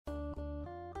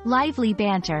Lively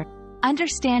banter.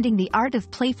 Understanding the art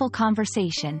of playful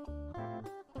conversation.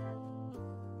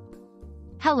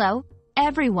 Hello,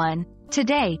 everyone.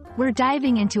 Today, we're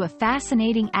diving into a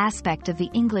fascinating aspect of the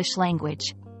English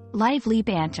language: lively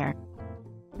banter.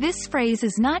 This phrase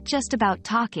is not just about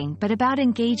talking but about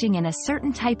engaging in a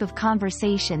certain type of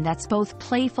conversation that's both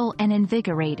playful and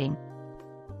invigorating.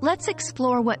 Let's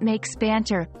explore what makes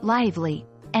banter lively,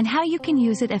 and how you can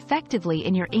use it effectively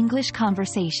in your English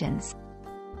conversations.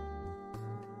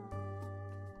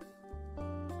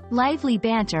 Lively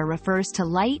banter refers to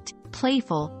light,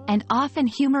 playful, and often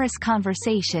humorous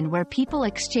conversation where people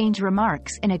exchange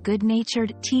remarks in a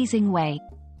good-natured, teasing way.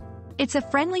 It's a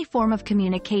friendly form of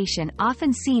communication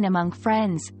often seen among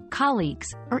friends, colleagues,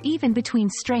 or even between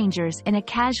strangers in a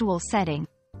casual setting.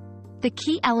 The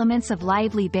key elements of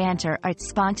lively banter are its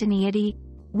spontaneity,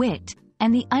 wit,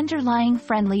 and the underlying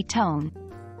friendly tone.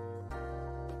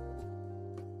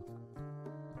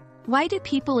 Why do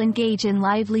people engage in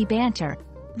lively banter?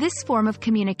 This form of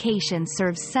communication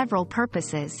serves several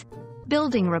purposes.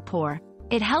 Building rapport.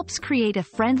 It helps create a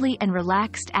friendly and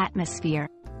relaxed atmosphere.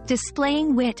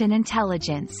 Displaying wit and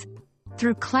intelligence.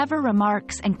 Through clever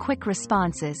remarks and quick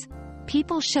responses,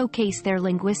 people showcase their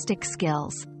linguistic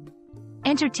skills.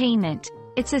 Entertainment.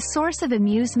 It's a source of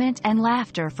amusement and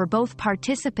laughter for both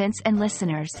participants and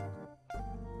listeners.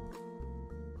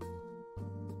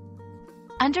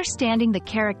 Understanding the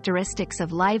characteristics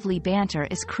of lively banter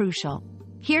is crucial.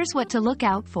 Here's what to look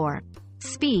out for.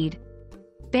 Speed.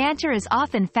 Banter is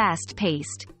often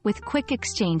fast-paced, with quick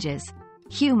exchanges.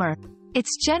 Humor.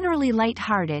 It's generally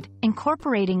light-hearted,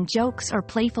 incorporating jokes or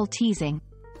playful teasing.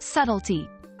 Subtlety.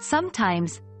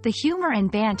 Sometimes, the humor in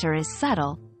banter is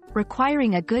subtle,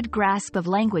 requiring a good grasp of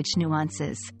language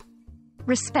nuances.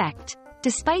 Respect.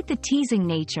 Despite the teasing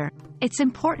nature, it's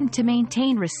important to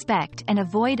maintain respect and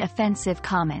avoid offensive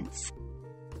comments.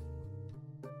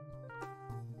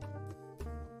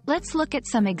 Let's look at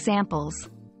some examples.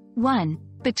 1.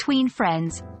 Between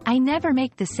friends, I never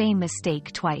make the same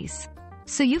mistake twice.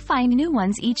 So you find new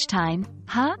ones each time,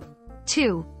 huh?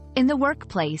 2. In the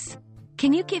workplace,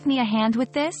 can you give me a hand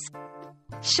with this?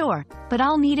 Sure, but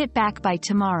I'll need it back by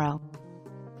tomorrow.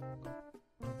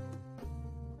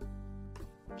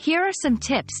 Here are some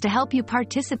tips to help you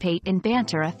participate in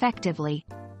banter effectively.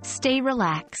 Stay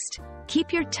relaxed.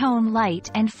 Keep your tone light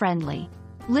and friendly.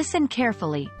 Listen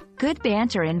carefully. Good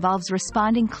banter involves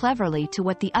responding cleverly to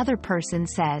what the other person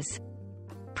says.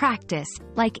 Practice.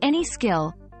 Like any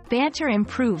skill, banter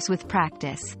improves with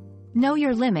practice. Know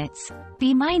your limits.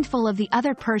 Be mindful of the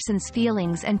other person's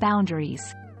feelings and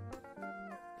boundaries.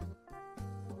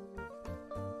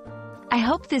 I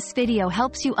hope this video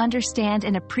helps you understand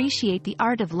and appreciate the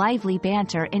art of lively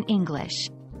banter in English.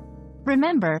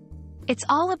 Remember, it's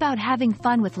all about having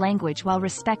fun with language while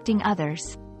respecting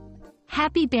others.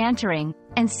 Happy bantering,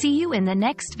 and see you in the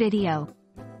next video.